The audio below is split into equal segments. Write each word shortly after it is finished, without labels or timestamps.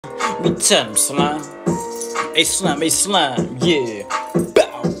Me tell him, slime. Hey, slime, yeah.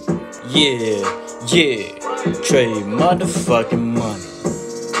 Bow. Yeah. Trade motherfucking money.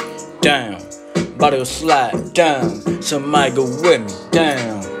 Down. Body will slide down. Somebody go with me.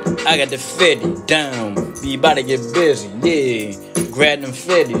 Down. I got the 50. Down. Be about to get busy. Yeah. Grab them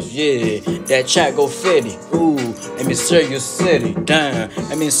 50s. Yeah. That chat go 50. Ooh. Let me serve your city. Down.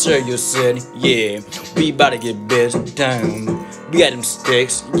 Let me serve your city. Yeah. We about to get busy. Down. We got them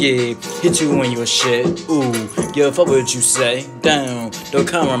sticks, yeah. Hit you in your shit, ooh. Give a fuck what you say, down. Don't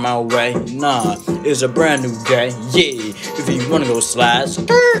come on my way, nah. It's a brand new day, yeah. If you wanna go slide,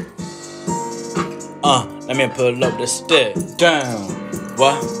 let me pull up the stick, down.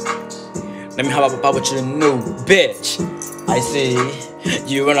 What? Let me hop up with your new bitch. I see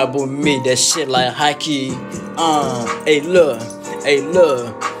you run up with me, that shit like high key. Hey look.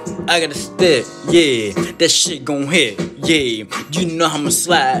 I got a stick, yeah, that shit gon' hit, yeah. You know I'ma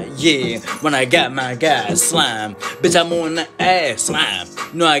slide, yeah. When I got my guy, slime. Bitch, I'm on the ass, slime.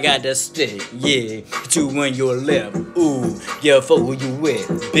 You know I got that stick, yeah. Hit you in your lip, ooh. Yeah, fuck who you with,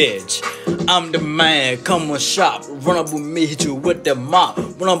 bitch. I'm the man, come on shop. Run up with me, hit you with the mop.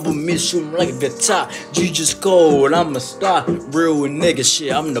 Run up with me, shoot me like a guitar. You just cold, I'm a star. Real nigga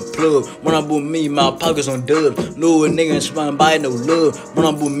shit, I'm the plug. Run up with me, my pockets on dub. Little nigga ain't trying to buy no love.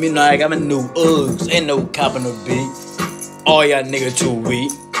 Run up with me, now I got my new Uggs. Ain't no cop on the beat. All y'all niggas too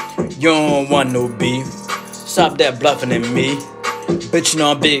weak. You don't want no beef. Stop that bluffing at me. Bitch, you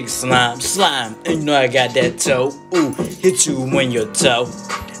know I'm big slime. And you know I got that toe. Ooh, hit you when your toe.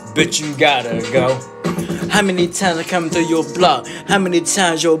 Bitch, you gotta go. How many times I come through your block? How many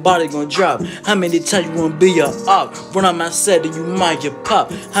times your body gon' drop? How many times you wanna be a op? Run on my set and you might get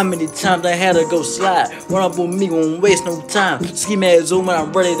popped. How many times I had to go slide? Run up with me, won't waste no time. Ski mad zoom when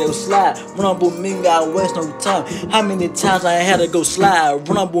I'm ready to slide. Run up with me, gotta waste no time. How many times I had to go slide?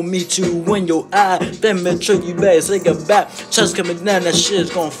 Run up with me to win your eye. Then make sure you better say goodbye. Shots coming down, that shit's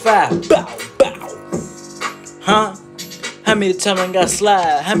gon' fire. Bow. Huh? How many times I got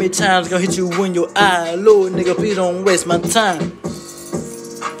slide? How many times gonna hit you in your eye? Lord nigga, please don't waste my time.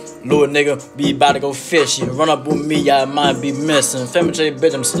 Lord nigga, we about to go fishing. Run up with me, y'all might be missing. Family trade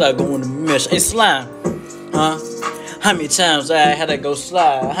bitch, I'm still going to mission. Hey slime, huh? How many times I had to go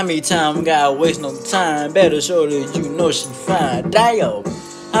slide? How many times I gotta waste no time? Better show that you know she fine. Dio,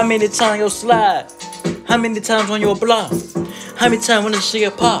 how many times go slide? How many times on your block? How many times when the shit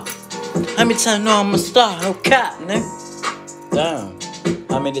get pop? How many times know I'm a star? No cap, nigga. Damn.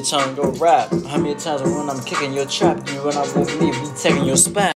 How many times go rap? How many times when I'm kicking your trap? You run up with me, be taking your spot.